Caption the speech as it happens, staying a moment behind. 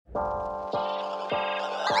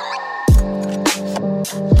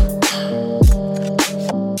Hi,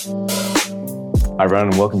 everyone,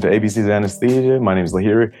 and welcome to ABC's Anesthesia. My name is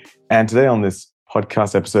Lahiri, and today on this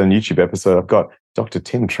podcast episode and YouTube episode, I've got Dr.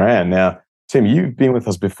 Tim Tran. Now, Tim, you've been with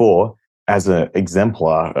us before as an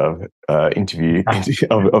exemplar of interview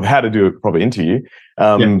of how to do a proper interview.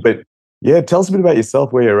 But yeah, tell us a bit about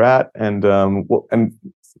yourself, where you're at, and so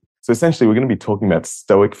essentially, we're going to be talking about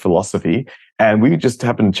Stoic philosophy, and we just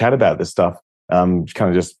happened to chat about this stuff, kind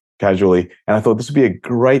of just casually. And I thought this would be a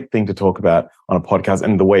great thing to talk about on a podcast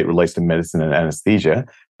and the way it relates to medicine and anesthesia.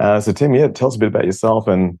 So Tim, tell us a bit about yourself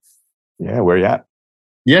and where you're at.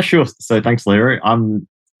 Yeah, sure. So thanks, Larry. I'm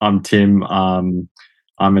Tim. I'm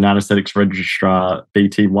an anaesthetics registrar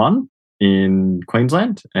BT1 in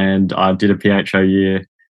Queensland, and I did a PHO year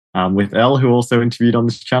with Elle, who also interviewed on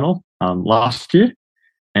this channel last year.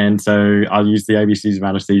 And so I used the ABCs of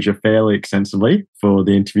anesthesia fairly extensively for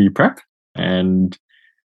the interview prep. And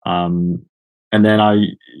then I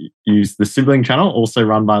used the sibling channel, also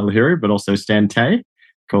run by Lahiri, but also Stan Tay,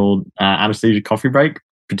 called Anesthesia Coffee Break,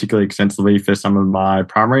 particularly extensively for some of my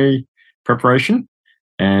primary preparation.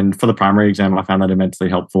 And for the primary exam, I found that immensely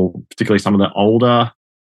helpful, particularly some of the older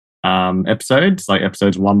episodes, like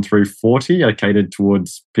episodes 1 through 40, are catered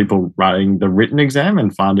towards people writing the written exam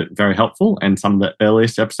and find it very helpful. And some of the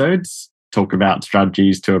earliest episodes talk about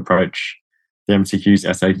strategies to approach the MCQs,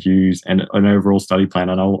 SAQs, and an overall study plan.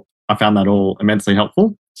 And I found that all immensely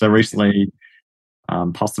helpful. So recently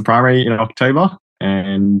passed the primary in October,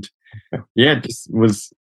 and just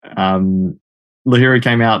was Lahiri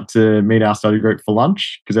came out to meet our study group for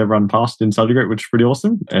lunch because everyone passed in study group, which is pretty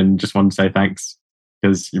awesome. And just wanted to say thanks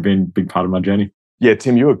because you've been a big part of my journey. Yeah,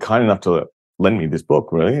 Tim, you were kind enough to lend me this book,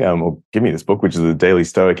 really, or give me this book, which is the Daily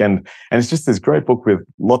Stoic, and it's just this great book with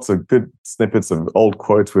lots of good snippets of old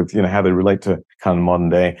quotes with how they relate to kind of modern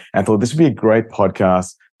day. And I thought this would be a great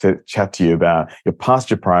podcast to chat to you about. You're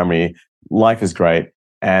past your primary, life is great,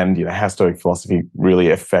 and how Stoic philosophy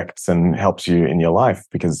really affects and helps you in your life,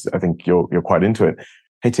 because I think you're quite into it.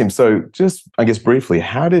 Hey Tim, so just I guess briefly,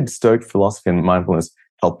 how did Stoic philosophy and mindfulness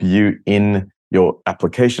help you in your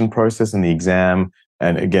application process and the exam,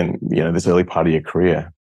 and again, this early part of your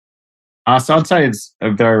career? So I'd say it's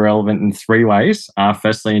very relevant in three ways.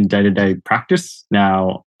 Firstly, in day-to-day practice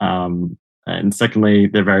now, and secondly,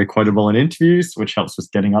 they're very quotable in interviews, which helps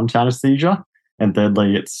with getting onto anesthesia. And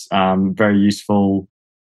thirdly, it's very useful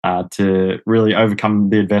to really overcome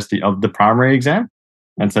the adversity of the primary exam.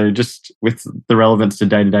 And so just with the relevance to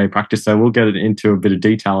day-to-day practice, so we'll get into a bit of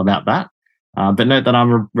detail about that. But note that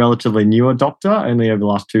I'm a relatively new adopter, only over the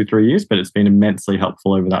last 2-3 years, but it's been immensely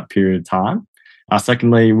helpful over that period of time.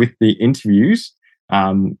 Secondly, with the interviews,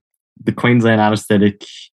 the Queensland Anaesthetic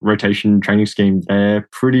Rotation Training Scheme, they're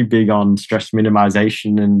pretty big on stress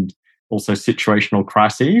minimization and also situational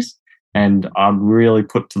crises. And I'd really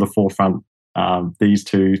put to the forefront these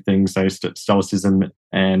two things, so stoicism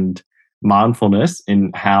and mindfulness,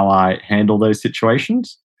 in how I handle those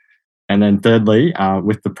situations. And then thirdly,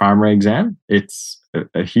 with the primary exam, it's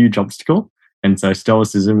a huge obstacle. And so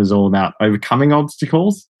stoicism is all about overcoming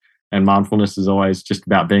obstacles, and mindfulness is always just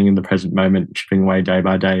about being in the present moment, chipping away day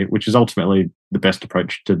by day, which is ultimately the best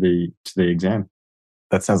approach to the exam.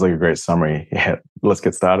 That sounds like a great summary. Yeah, let's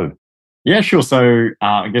get started. Yeah, sure. So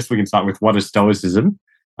I guess we can start with what is Stoicism.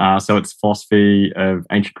 So it's philosophy of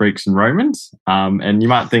ancient Greeks and Romans. And you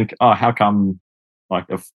might think, oh, how come like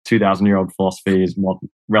a 2,000-year-old philosophy is more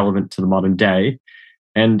relevant to the modern day?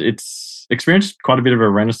 And it's experienced quite a bit of a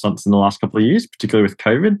renaissance in the last couple of years, particularly with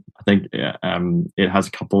COVID. I think it has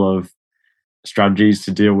a couple of strategies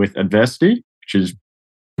to deal with adversity, which has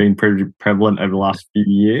been pretty prevalent over the last few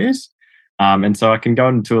years. And so I can go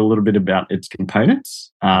into a little bit about its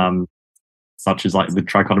components, such as like the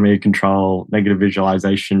trichotomy of control, negative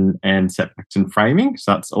visualization, and setbacks and framing.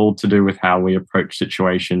 So that's all to do with how we approach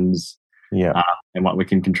situations, and what we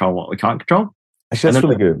can control, what we can't control. Actually, that's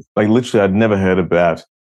really good. Like literally, I'd never heard about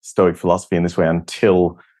Stoic philosophy in this way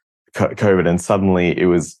until COVID, and suddenly it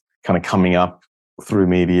was kind of coming up through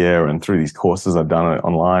media and through these courses I've done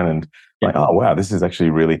online, and like, oh wow, this is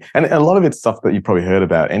actually really, and a lot of it's stuff that you probably heard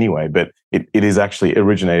about anyway, but it is actually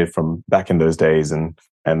originated from back in those days, and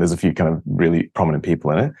there's a few kind of really prominent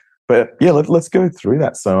people in it. But yeah, let's go through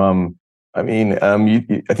that. So I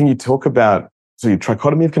think you talk about your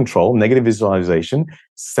trichotomy of control, negative visualization,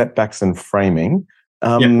 setbacks and framing.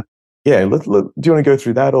 Do you want to go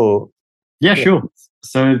through that, or? Yeah, sure.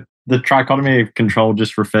 So the trichotomy of control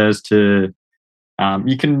just refers to,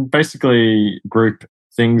 you can basically group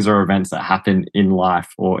things or events that happen in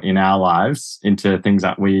life or in our lives into things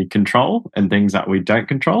that we control and things that we don't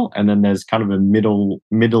control. And then there's kind of a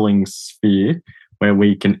middling sphere where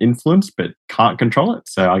we can influence but can't control it.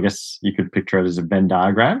 So I guess you could picture it as a Venn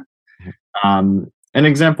diagram. An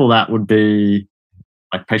example of that would be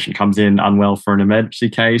like patient comes in unwell for an emergency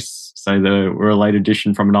case, say we're a late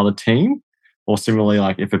addition from another team, or similarly,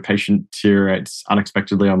 like if a patient deteriorates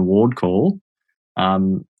unexpectedly on ward call,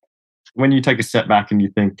 when you take a step back and you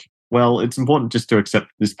think, well, it's important just to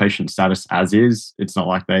accept this patient's status as is. It's not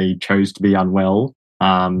like they chose to be unwell.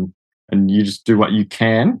 And you just do what you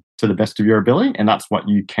can to the best of your ability, and that's what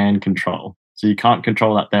you can control. So you can't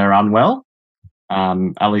control that they're unwell,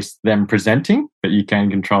 at least them presenting, but you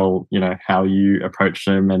can control, how you approach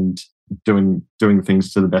them and doing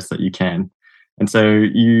things to the best that you can. And so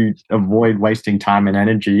you avoid wasting time and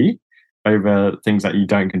energy over things that you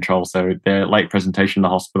don't control. So their late presentation in the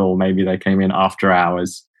hospital, maybe they came in after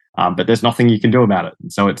hours, but there's nothing you can do about it.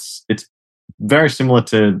 So it's very similar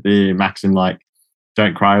to the maxim, like,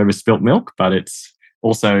 don't cry over spilt milk, but it's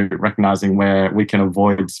also recognizing where we can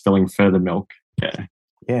avoid spilling further milk. Yeah.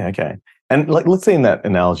 Yeah. Okay. And like, let's say in that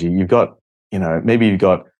analogy, you've got, maybe you've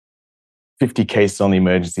got 50 cases on the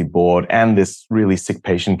emergency board and this really sick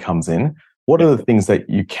patient comes in. What are the things that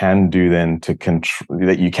you can do then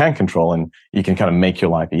that you can control and you can kind of make your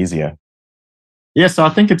life easier? Yeah. So I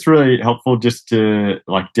think it's really helpful just to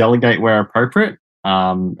like delegate where appropriate,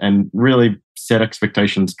 and really set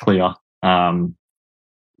expectations clear,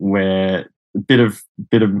 where a bit of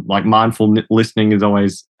like mindful listening is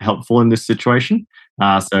always helpful in this situation.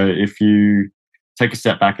 So if you take a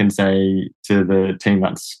step back and say to the team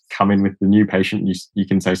that's come in with the new patient, you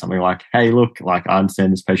can say something like, hey, look, like I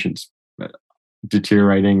understand this patient's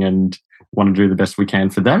deteriorating and want to do the best we can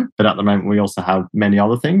for them, but at the moment we also have many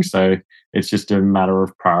other things. So it's just a matter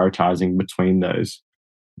of prioritizing between those.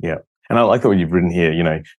 Yeah. And I like that what you've written here,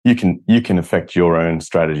 you can affect your own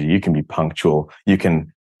strategy. You can be punctual. You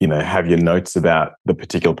can, have your notes about the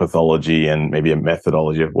particular pathology and maybe a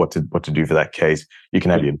methodology of what to do for that case. You can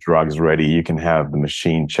have your drugs ready. You can have the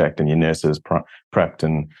machine checked and your nurses prepped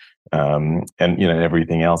and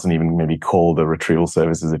everything else, and even maybe call the retrieval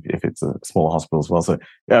services if it's a smaller hospital as well. So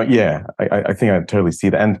I think I totally see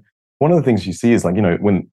that. And one of the things you see is like,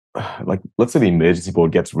 when like, let's say the emergency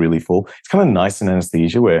board gets really full, it's kind of nice in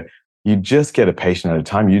anesthesia where you just get a patient at a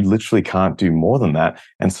time. You literally can't do more than that.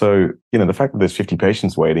 And so, the fact that there's 50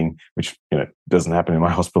 patients waiting, which, doesn't happen in my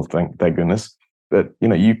hospital, thank goodness, but,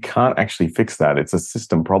 you can't actually fix that. It's a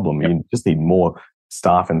system problem. You just need more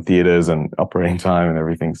staff and theaters and operating time and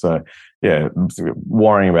everything. So yeah,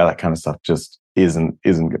 worrying about that kind of stuff just isn't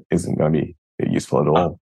going to be useful at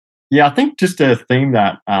all. Yeah, I think just a theme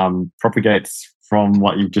that propagates from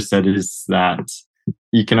what you've just said is that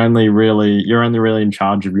you're only really in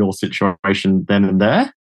charge of your situation then and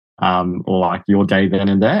there, or like your day then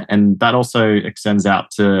and there. And that also extends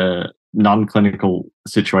out to non-clinical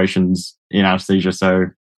situations in anesthesia. So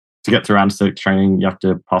to get through anesthetic training, you have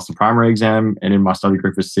to pass the primary exam. And in my study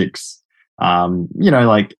group of 6,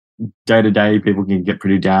 like day to day, people can get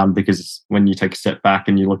pretty down because when you take a step back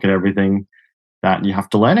and you look at everything that you have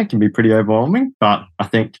to learn, it can be pretty overwhelming. But I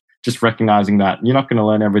think just recognizing that you're not going to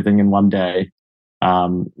learn everything in one day.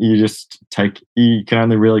 You can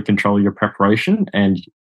only really control your preparation and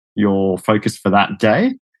your focus for that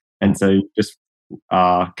day. And so you just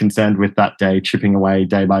are concerned with that day chipping away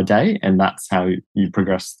day by day, and that's how you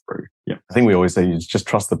progress through. Yeah. I think we always say you just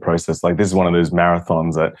trust the process. Like this is one of those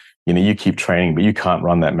marathons that, you keep training, but you can't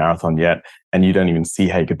run that marathon yet. And you don't even see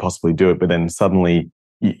how you could possibly do it. But then suddenly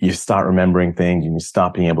you start remembering things and you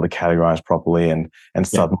start being able to categorize properly and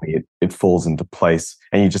suddenly it falls into place,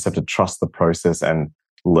 and you just have to trust the process and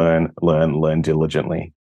learn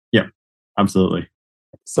diligently. Yeah, absolutely.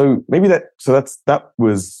 So maybe that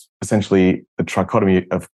was essentially the trichotomy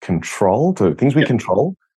of control to things we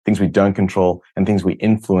control, things we don't control, and things we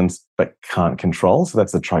influence but can't control. So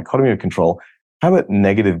that's the trichotomy of control. How about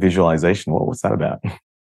negative visualization? What's that about?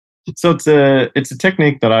 So it's a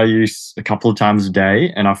technique that I use a couple of times a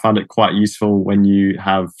day, and I find it quite useful when you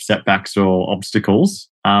have setbacks or obstacles.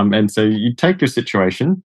 And so you take your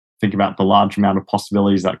situation, think about the large amount of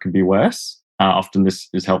possibilities that could be worse. Often this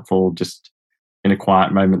is helpful just in a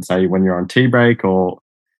quiet moment, say when you're on tea break, or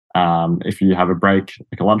if you have a break,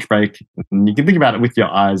 like a lunch break. And you can think about it with your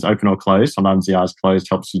eyes open or closed. Sometimes the eyes closed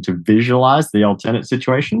helps you to visualize the alternate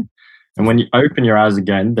situation. And when you open your eyes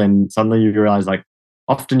again, then suddenly you realize, like,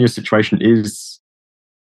 often your situation is,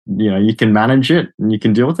 you can manage it and you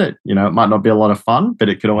can deal with it. It might not be a lot of fun, but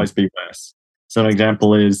it could always be worse. So an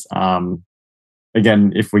example is,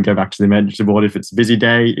 again, if we go back to the emergency board, if it's a busy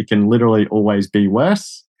day, it can literally always be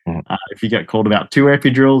worse. If you get called about 2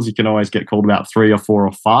 epidurals, you can always get called about 3 or 4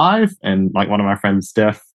 or 5. And like one of my friends,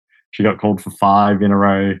 Steph, she got called for 5 in a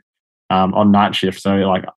row on night shift. So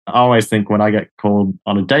like I always think when I get called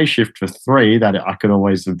on a day shift for 3 that I could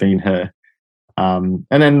always have been her. And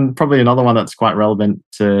then probably another one that's quite relevant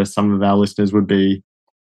to some of our listeners would be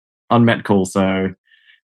unmet call. So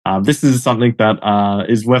this is something that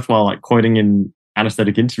is worthwhile like quoting in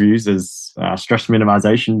anesthetic interviews as stress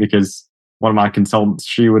minimization, because one of my consultants,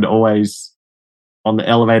 she would always, on the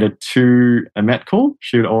elevator to a met call,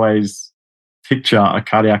 she would always picture a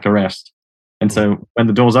cardiac arrest. And so when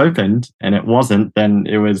the doors opened and it wasn't, then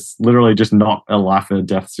it was literally just not a life or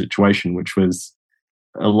death situation, which was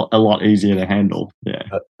a lot easier to handle. Yeah.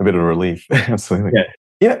 A bit of relief. Absolutely.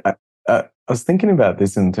 Yeah. I was thinking about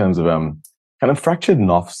this in terms of kind of fractured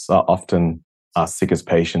NOFs are often our sickest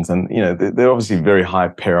patients, and they're obviously very high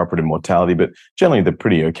perioperative mortality, but generally they're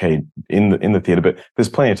pretty okay in the theater. But there's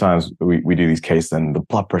plenty of times we do these cases and the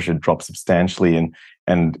blood pressure drops substantially,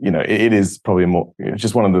 and it is probably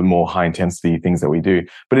just one of the more high intensity things that we do.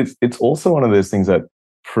 But it's also one of those things that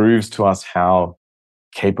proves to us how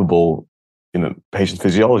capable patient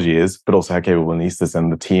physiology is, but also how capable anaesthetist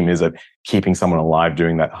and the team is at keeping someone alive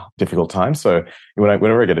during that difficult time. So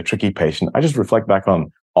whenever I get a tricky patient, I just reflect back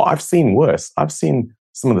on, I've seen worse. I've seen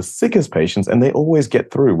some of the sickest patients, and they always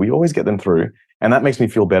get through. We always get them through, and that makes me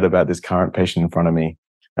feel better about this current patient in front of me.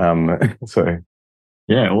 So,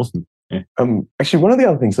 yeah, awesome. Yeah. Actually, one of the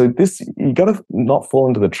other things. So this, you got to not fall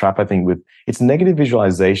into the trap. I think with it's negative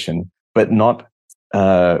visualization, but not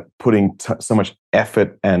putting so much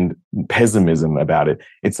effort and pessimism about it.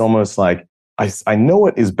 It's almost like I know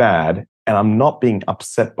it is bad, and I'm not being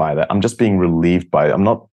upset by that. I'm just being relieved by it. I'm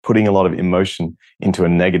not putting a lot of emotion into a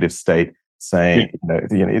negative state, saying,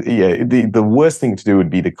 the worst thing to do would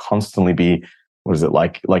be to constantly be, what is it,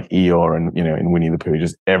 like Eeyore and in Winnie the Pooh,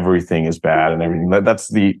 just everything is bad and everything. That's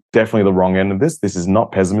definitely the wrong end of this. This is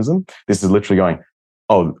not pessimism. This is literally going,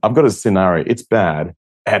 oh, I've got a scenario. It's bad.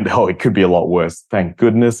 And it could be a lot worse. Thank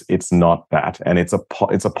goodness it's not that. And it's a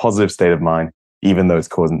positive state of mind, even though it's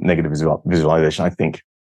causing negative visualization, I think.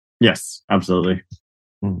 Yes, absolutely.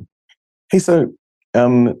 Hey, so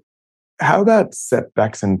how about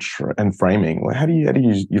setbacks and framing? How do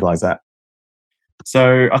you utilize that?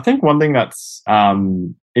 So I think one thing that's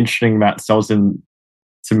interesting about Solzhen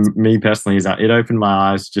to me personally is that it opened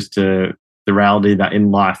my eyes just to the reality that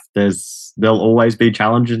in life there'll always be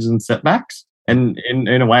challenges and setbacks. And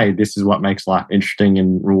in a way, this is what makes life interesting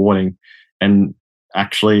and rewarding. And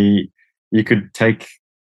actually, you could take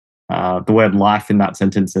the word life in that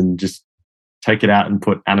sentence and just take it out and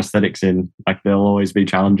put anesthetics in. Like there'll always be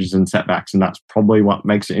challenges and setbacks, and that's probably what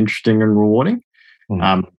makes it interesting and rewarding,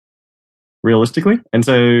 realistically. And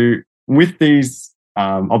so with these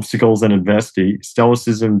obstacles and adversity,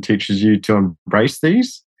 Stoicism teaches you to embrace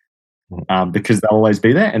these because they'll always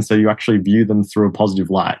be there. And so you actually view them through a positive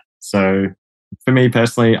light. So for me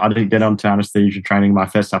personally, I didn't get onto anesthesia training my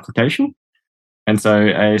first application. And so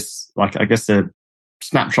I guess a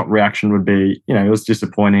snapshot reaction would be, it was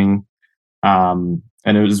disappointing and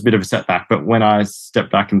it was a bit of a setback. But when I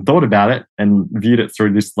stepped back and thought about it and viewed it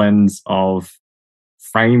through this lens of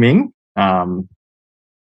framing,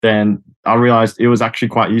 then I realized it was actually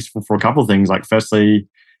quite useful for a couple of things. Like firstly,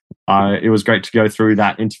 it was great to go through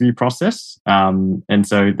that interview process. And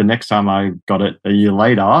so the next time I got it a year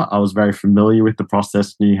later, I was very familiar with the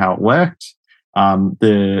process, knew how it worked.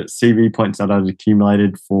 The CV points that I'd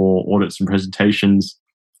accumulated for audits and presentations,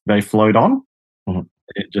 they flowed on.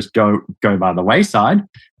 It just go by the wayside.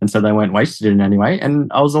 And so they weren't wasted in any way.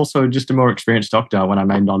 And I was also just a more experienced doctor when I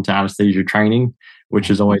made on to anesthesia training, which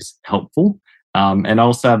is always helpful. And I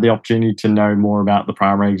also had the opportunity to know more about the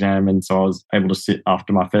primary exam. And so I was able to sit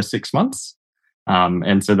after my first 6 months.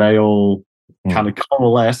 And so they all kind of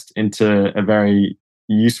coalesced into a very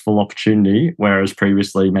useful opportunity, whereas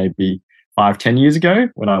previously, maybe 5-10 years ago,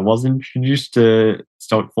 when I was introduced to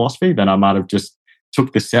Stoic philosophy, then I might have just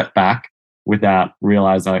took the setback without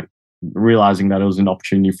realizing that it was an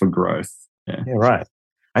opportunity for growth. Yeah, right.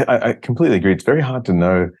 I completely agree. It's very hard to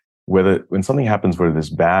know when something happens where there's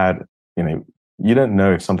bad, you don't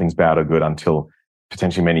know if something's bad or good until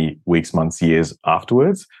potentially many weeks, months, years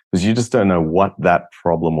afterwards, because you just don't know what that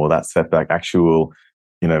problem or that setback actually will,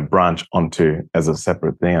 branch onto as a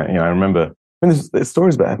separate thing. I remember when there's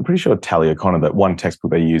stories about, I'm pretty sure Talia O'Connor, that one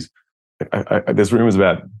textbook they use, there's rumors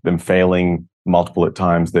about them failing multiple at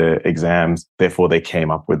times their exams, therefore they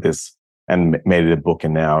came up with this and made it a book,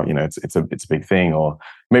 and now it's a big thing. Or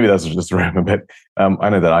maybe that's just a rumor, but I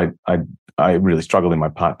know that I really struggled in my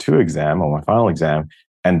part 2 exam or my final exam,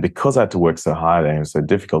 and because I had to work so hard and it was so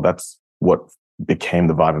difficult, that's what became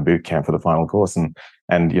the Viva boot camp for the final course. And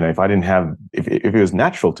if I didn't have, if it was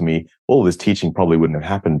natural to me, all this teaching probably wouldn't have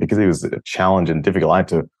happened, because it was a challenge and difficult. I had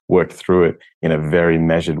to work through it in a very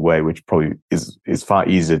measured way, which probably is far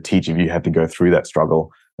easier to teach if you had to go through that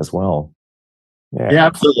struggle as well. Yeah,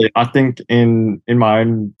 absolutely. I think in my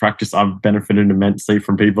own practice, I've benefited immensely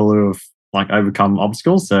from people who have like overcome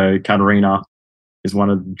obstacles. So Katerina is one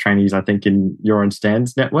of the trainees, I think, in Your and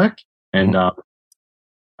Stan's network, and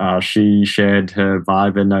she shared her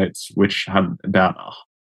Viva notes, which had about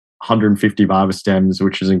 150 Viva stems,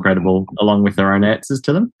 which is incredible, along with her own answers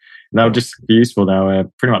to them. And they were just useful. They were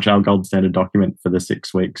pretty much our gold standard document for the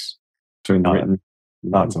 6 weeks between the written.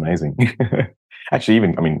 That's amazing. Actually,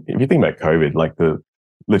 even, I mean, if you think about COVID, like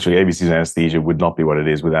literally ABC's anesthesia would not be what it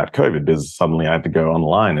is without COVID, because suddenly I had to go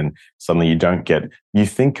online and suddenly you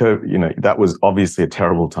think, that was obviously a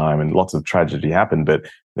terrible time and lots of tragedy happened. But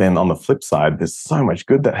then on the flip side, there's so much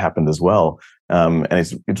good that happened as well. And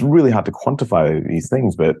it's really hard to quantify these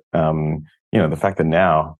things. But, the fact that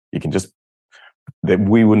now that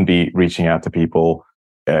we wouldn't be reaching out to people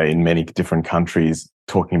in many different countries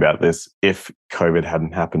talking about this if COVID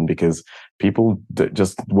hadn't happened, because people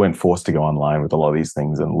just weren't forced to go online with a lot of these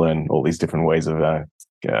things and learn all these different ways of,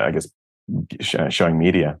 showing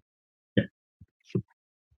media. Yeah.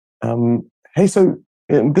 Hey, so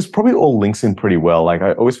this probably all links in pretty well. Like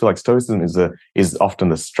I always feel like Stoicism is often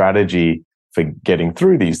the strategy for getting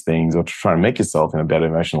through these things or to try and make yourself in a better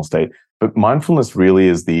emotional state. But mindfulness really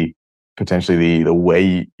is potentially the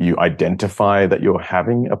way you identify that you're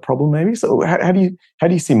having a problem, maybe. So how do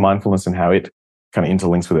you see mindfulness and how it kind of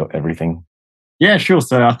interlinks with everything? Yeah, sure.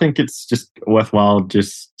 So I think it's just worthwhile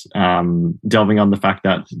just delving on the fact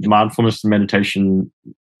that mindfulness and meditation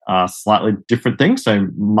are slightly different things. So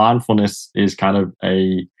mindfulness is kind of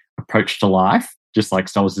a approach to life, just like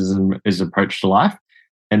Stoicism is approach to life.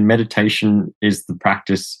 And meditation is the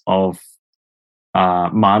practice of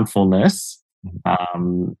mindfulness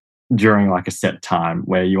during like a set time,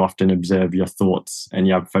 where you often observe your thoughts and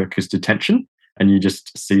you have focused attention and you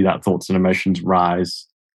just see that thoughts and emotions rise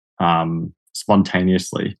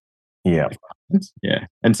spontaneously. Yeah. Yeah.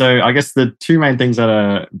 And so I guess the two main things that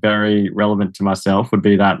are very relevant to myself would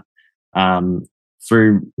be that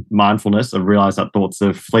through mindfulness, I've realized that thoughts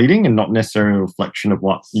are fleeting and not necessarily a reflection of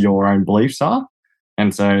what your own beliefs are.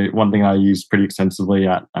 And so one thing I use pretty extensively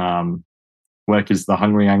at work is the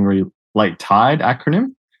Hungry, Angry, Late, Tired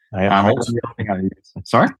acronym.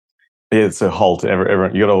 Sorry? Yeah, it's a HALT.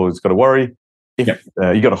 Everyone, you always got to worry. You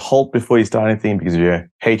got to halt before you start anything, because if you're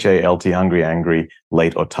HALT, hungry, angry,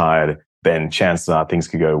 late, or tired, then chances are things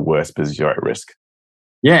could go worse because you're at risk.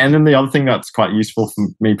 Yeah, and then the other thing that's quite useful for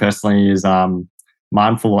me personally is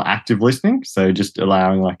mindful or active listening. So just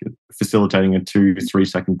facilitating a 2 to 3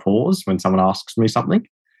 second pause when someone asks me something,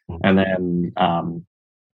 and then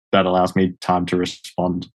that allows me time to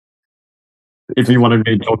respond. If you wanted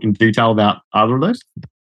me to talk in detail about either of those?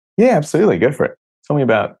 Yeah, absolutely. Go for it. Tell me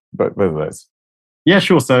about both of those. Yeah,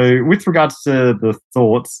 sure. So with regards to the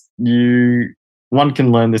thoughts, one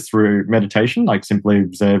can learn this through meditation, like simply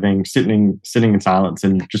observing, sitting in silence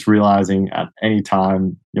and just realizing at any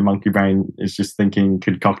time your monkey brain is just thinking,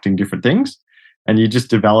 concocting different things, and you just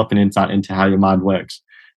develop an insight into how your mind works.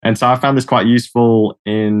 And so I found this quite useful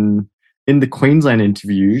in the Queensland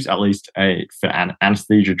interviews, at least for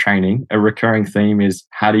anesthesia training. A recurring theme is,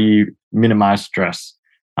 how do you minimize stress?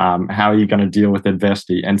 How are you going to deal with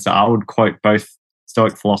adversity? And so I would quote both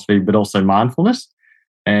Stoic philosophy, but also mindfulness.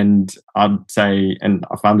 And I'd say, and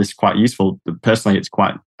I found this quite useful, personally, it's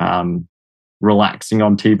quite relaxing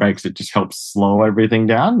on tea breaks. It just helps slow everything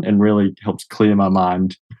down and really helps clear my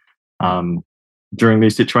mind during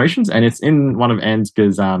these situations. And it's in one of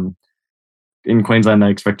ANZGA's, in Queensland,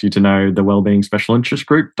 they expect you to know the Wellbeing Special Interest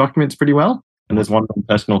Group documents pretty well. And there's one on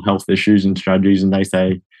personal health issues and strategies, and they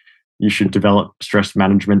say you should develop stress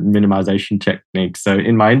management and minimization techniques. So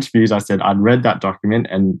in my interviews, I said I'd read that document,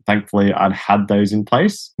 and thankfully I'd had those in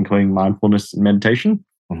place, including mindfulness and meditation,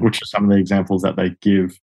 which are some of the examples that they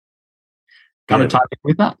give. Kind of tied in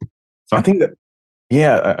with that. So I think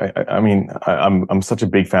that, I mean, I'm such a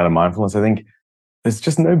big fan of mindfulness. I think there's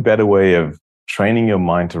just no better way of training your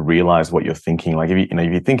mind to realize what you're thinking. Like if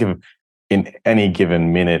you think of in any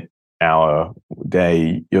given minute, hour,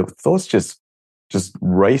 day, your thoughts just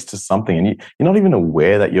race to something, and you're not even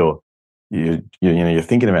aware that you're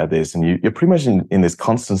thinking about this, and you're pretty much in this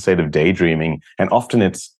constant state of daydreaming. And often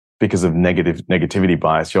it's because of negativity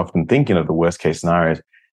bias. You're often thinking of the worst case scenarios,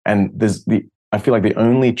 and I feel like the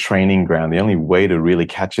only training ground, the only way to really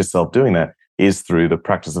catch yourself doing that is through the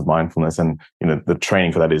practice of mindfulness. And the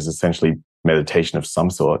training for that is essentially meditation of some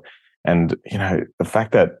sort. And the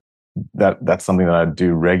fact that that's something that I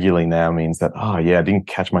do regularly now means that I didn't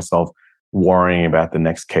catch myself worrying about the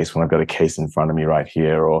next case when I've got a case in front of me right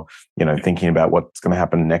here, or, thinking about what's going to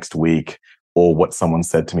happen next week, or what someone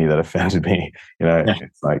said to me that offended me.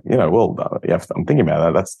 It's like, well, yeah, I'm thinking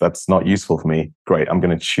about that. That's not useful for me. Great. I'm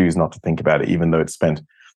going to choose not to think about it, even though it's spent,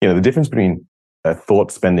 the difference between a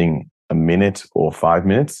thought spending a minute or 5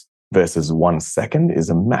 minutes versus 1 second is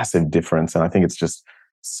a massive difference. And I think it's just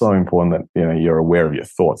so important that, you're aware of your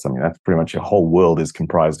thoughts. I mean, that's pretty much your whole world is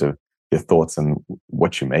comprised of your thoughts and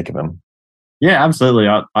what you make of them. Yeah, absolutely.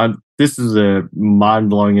 This is a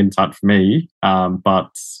mind-blowing insight for me,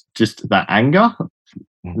 but just that anger,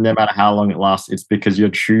 no matter how long it lasts, it's because you're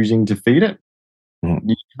choosing to feed it.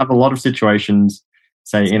 You have a lot of situations,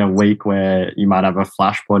 say in a week, where you might have a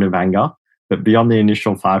flashpoint of anger, but beyond the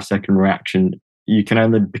initial 5-second reaction, you can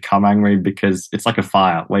only become angry because it's like a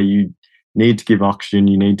fire where you need to give oxygen,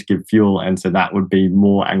 you need to give fuel, and so that would be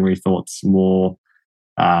more angry thoughts, more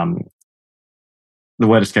the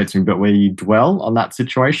word escapes me, but where you dwell on that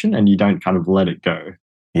situation and you don't kind of let it go.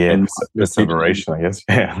 Yeah, and separation, I guess.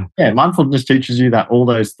 Yeah, mindfulness teaches you that all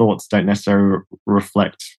those thoughts don't necessarily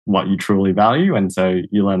reflect what you truly value, and so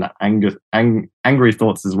you learn that angry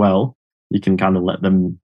thoughts as well, you can kind of let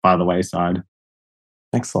them by the wayside.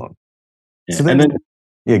 Excellent. Yeah. So then,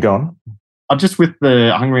 go on. Just with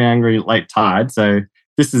the hungry, angry, late, tired. So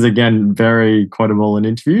this is again very quotable in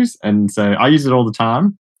interviews, and so I use it all the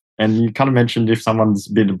time. And you kind of mentioned if someone's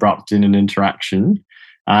a bit abrupt in an interaction,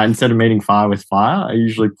 instead of meeting fire with fire, I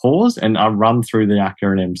usually pause and I run through the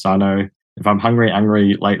acronym. So I know if I'm hungry,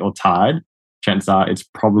 angry, late, or tired, chances are it's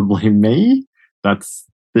probably me. That's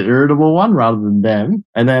the irritable one rather than them.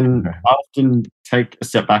 And then I often take a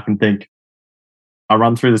step back and think, I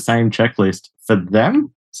run through the same checklist for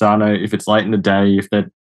them. So I know if it's late in the day, if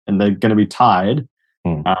they're going to be tired,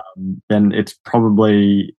 then it's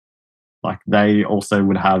probably like they also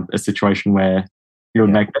would have a situation where you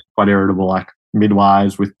would make them quite irritable, like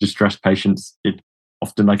midwives with distressed patients.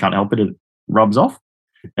 Often they can't help it. It rubs off.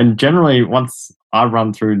 And generally, once I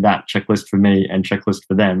run through that checklist for me and checklist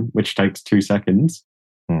for them, which takes 2 seconds,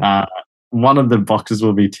 one of the boxes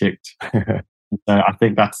will be ticked. So I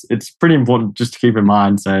think it's pretty important just to keep in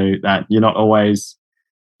mind, so that you're not always,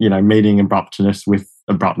 meeting abruptness with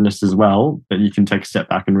abruptness as well, that you can take a step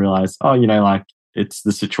back and realize, like it's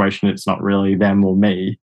the situation, it's not really them or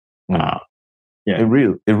me.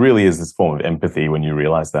 It really is this form of empathy when you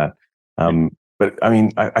realize that. But I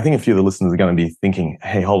mean, I think a few of the listeners are going to be thinking,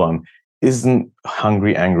 hey, hold on, isn't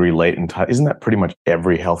hungry, angry, late, and tired, isn't that pretty much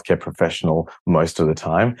every healthcare professional most of the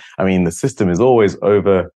time? I mean, the system is always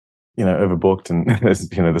overbooked, and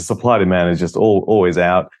the supply demand is just always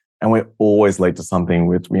out, and we're always late to something.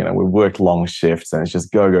 We've worked long shifts, and it's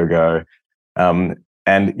just go. And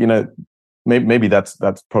maybe that's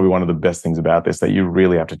probably one of the best things about this, that you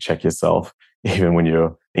really have to check yourself even when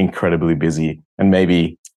you're incredibly busy. And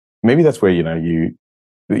maybe that's where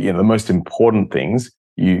the most important things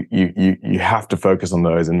you have to focus on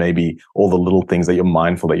those, and maybe all the little things that you're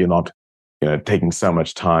mindful that you're not taking so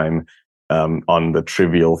much time on the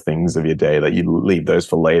trivial things of your day, that you leave those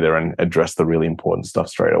for later and address the really important stuff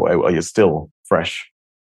straight away while you're still fresh.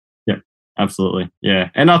 Yeah, absolutely. Yeah.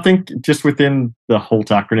 And I think just within the HALT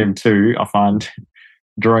acronym too, I find,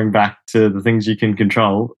 drawing back to the things you can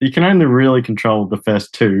control, you can only really control the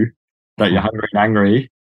first two, that you're hungry and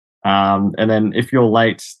angry. And then if you're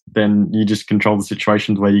late, then you just control the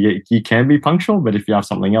situations where you can be punctual. But if you have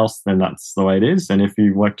something else, then that's the way it is. And if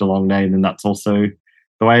you've worked a long day, then that's also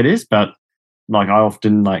the way it is. But like, I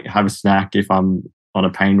often have a snack if I'm on a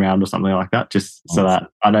pain round or something like that, just so that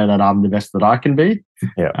I know that I'm the best that I can be.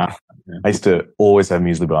 Yeah. I used to always have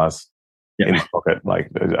muesli bars in my pocket. Like,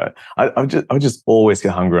 I would just always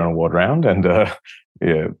get hungry on a ward round, and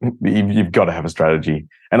you've got to have a strategy.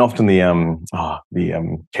 And often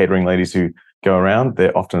the catering ladies who go around,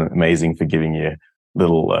 they're often amazing for giving you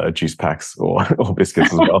little juice packs or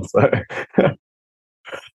biscuits as well. So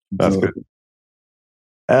that's good.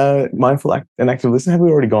 Mindful and active listening. Have we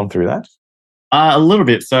already gone through that? A little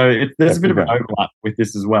bit. So there's a bit of an overlap with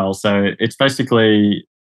this as well. So it's basically,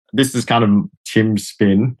 this is kind of Tim's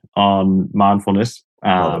spin on mindfulness,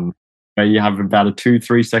 where you have about a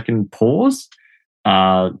 2-3 second pause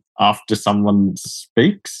after someone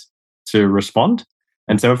speaks to respond.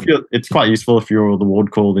 And so it's quite useful if you're the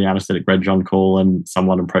ward call, the anaesthetic reg on call, and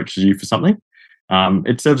someone approaches you for something.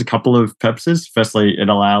 It serves a couple of purposes. Firstly, it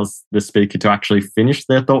allows the speaker to actually finish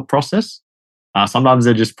their thought process. Sometimes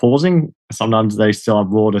they're just pausing. Sometimes they still have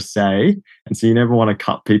more to say. And so you never want to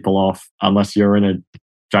cut people off unless you're in a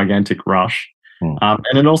gigantic rush. And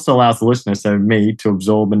it also allows the listener, so me, to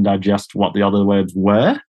absorb and digest what the other words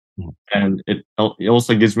were. And it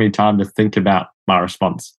also gives me time to think about my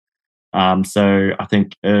response. So I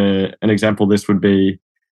think an example of this would be,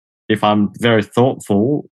 if I'm very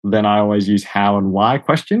thoughtful, then I always use how and why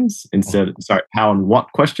questions how and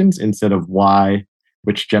what questions instead of why,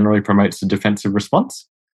 which generally promotes a defensive response.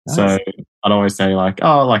 Nice. So I'd always say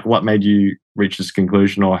what made you reach this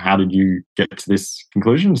conclusion, or how did you get to this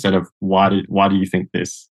conclusion, instead of why do you think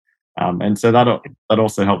this? And so that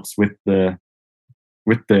also helps with the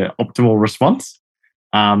optimal response.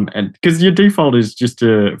 And because your default is just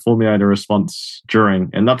to formulate a response during,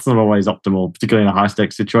 and that's not always optimal, particularly in a high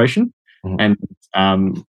stakes situation. Mm-hmm.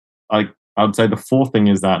 And I would say the fourth thing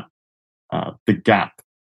is that the gap,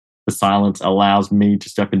 the silence, allows me to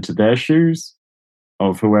step into their shoes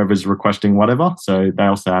of whoever's requesting whatever. So they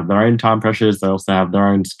also have their own time pressures. They also have their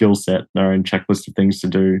own skill set, their own checklist of things to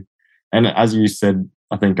do. And as you said,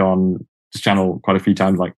 I think on this channel quite a few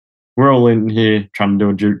times, like, we're all in here trying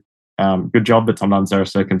to do a good job, but sometimes there are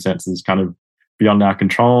circumstances kind of beyond our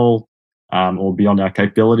control, or beyond our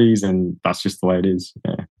capabilities, and that's just the way it is.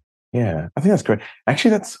 Yeah, I think that's great.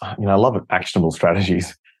 Actually, that's, I love actionable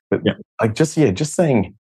strategies, but just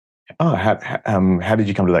saying, how did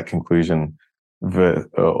you come to that conclusion,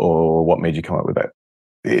 or what made you come up with that?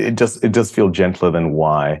 It does feel gentler than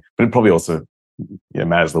why, but it probably also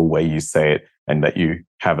matters the way you say it, and that you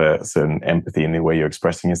have a certain empathy in the way you're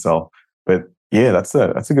expressing yourself. But yeah, that's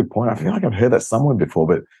a good point. I feel like I've heard that somewhere before,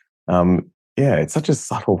 but it's such a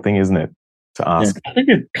subtle thing, isn't it, to ask? Yeah, I think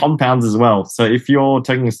it compounds as well. So if you're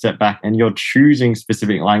taking a step back and you're choosing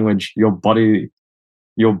specific language, your body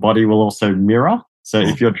will also mirror. So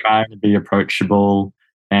if you're trying to be approachable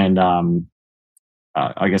and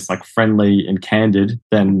I guess like friendly and candid,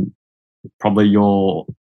 then probably your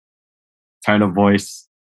tone of voice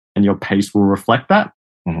and your pace will reflect that.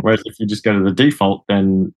 Mm-hmm. Whereas if you just go to the default,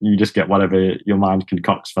 then you just get whatever your mind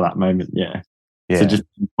concocts for that moment. Yeah. So just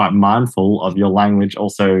be quite mindful of your language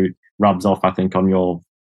also rubs off, I think, on your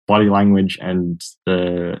body language and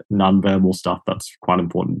the nonverbal stuff. That's quite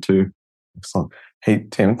important too. Excellent. Hey,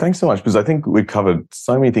 Tim, thanks so much, because I think we've covered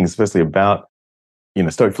so many things, especially about,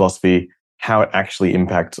 Stoic philosophy, how it actually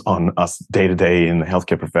impacts on us day to day in the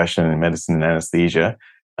healthcare profession, in medicine and anesthesia.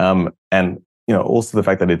 And, also the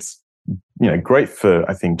fact that it's, great for,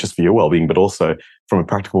 I think, just for your well-being, but also from a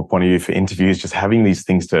practical point of view for interviews, just having these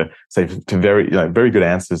things to say to very good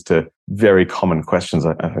answers to very common questions.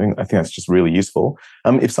 I think that's just really useful.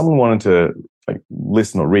 If someone wanted to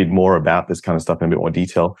listen or read more about this kind of stuff in a bit more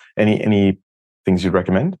detail, any things you'd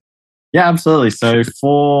recommend? Yeah, absolutely. So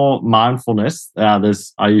for mindfulness, I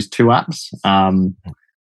use two apps.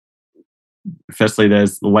 Firstly,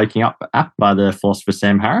 there's the Waking Up app by the philosopher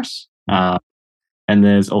Sam Harris. And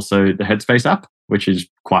there's also the Headspace app, which is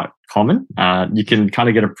quite common. You can kind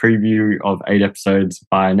of get a preview of 8 episodes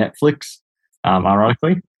by Netflix,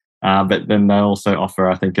 ironically. But then they also offer,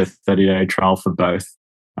 I think, a 30-day trial for both.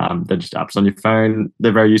 They're just apps on your phone.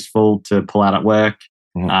 They're very useful to pull out at work.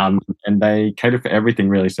 And they cater for everything,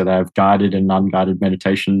 really. So they have guided and unguided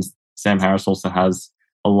meditations. Sam Harris also has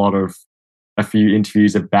a few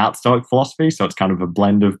interviews about Stoic philosophy. So it's kind of a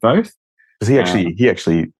blend of both. Because he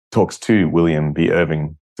actually talks to William B.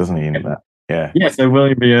 Irving, doesn't he, in that? Yeah. Yeah, so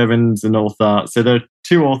William B. Irvin's an author. So there are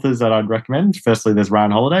 2 authors that I'd recommend. Firstly, there's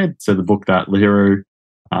Ryan Holiday. So the book that Lahiru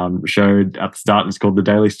showed at the start is called The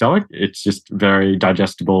Daily Stoic. It's just very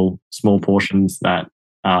digestible, small portions that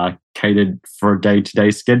are catered for a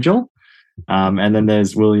day-to-day schedule. And then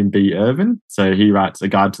there's William B. Irvin. So he writes A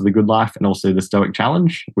Guide to the Good Life and also The Stoic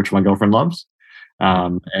Challenge, which my girlfriend loves.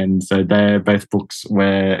 And so they're both books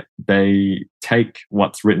where they take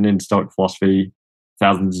what's written in Stoic philosophy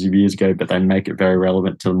thousands of years ago, but they make it very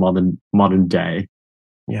relevant to the modern day.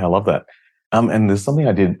 Yeah, I love that. And there's something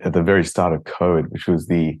I did at the very start of Code, which was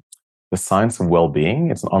the Science of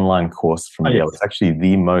Wellbeing. It's an online course from Yale. It's actually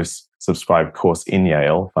the most subscribed course in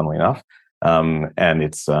Yale, funnily enough. And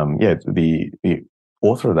it's the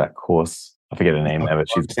author of that course, I forget her name now, but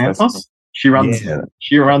she's She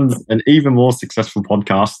runs an even more successful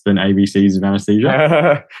podcast than ABCs of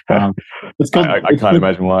Anesthesia. I can't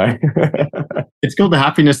imagine why. It's called The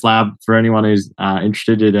Happiness Lab for anyone who's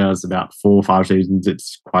interested. It has about 4 or 5 seasons.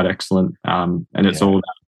 It's quite excellent. And it's all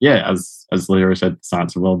about, as Lyra said,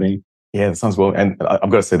 science of wellbeing. Yeah, that sounds well. And I've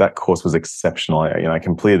got to say that course was exceptional. I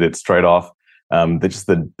completed it straight off.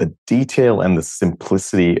 The detail and the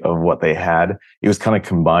simplicity of what they had, it was kind of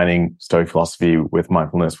combining Stoic philosophy with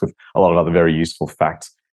mindfulness with a lot of other very useful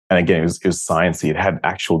facts. And again, it was sciencey. It had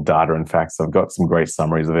actual data and facts. So I've got some great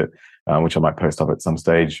summaries of it, which I might post up at some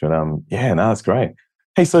stage. But that's great.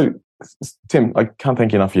 Hey, so Tim, I can't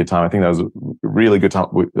thank you enough for your time. I think that was a really good time.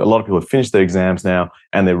 A lot of people have finished their exams now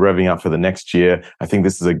and they're revving up for the next year. I think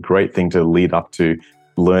this is a great thing to lead up to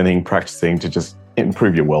learning, practicing to just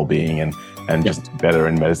improve your well-being and just better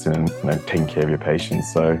in medicine and, you know, taking care of your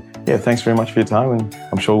patients. So yeah, thanks very much for your time, and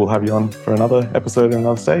I'm sure we'll have you on for another episode and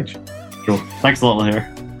another stage. Sure. Thanks a lot,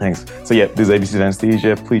 Lahiri. Thanks. So yeah, this is ABC's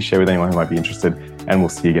Anesthesia. Please share with anyone who might be interested, and we'll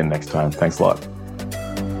see you again next time. Thanks a lot.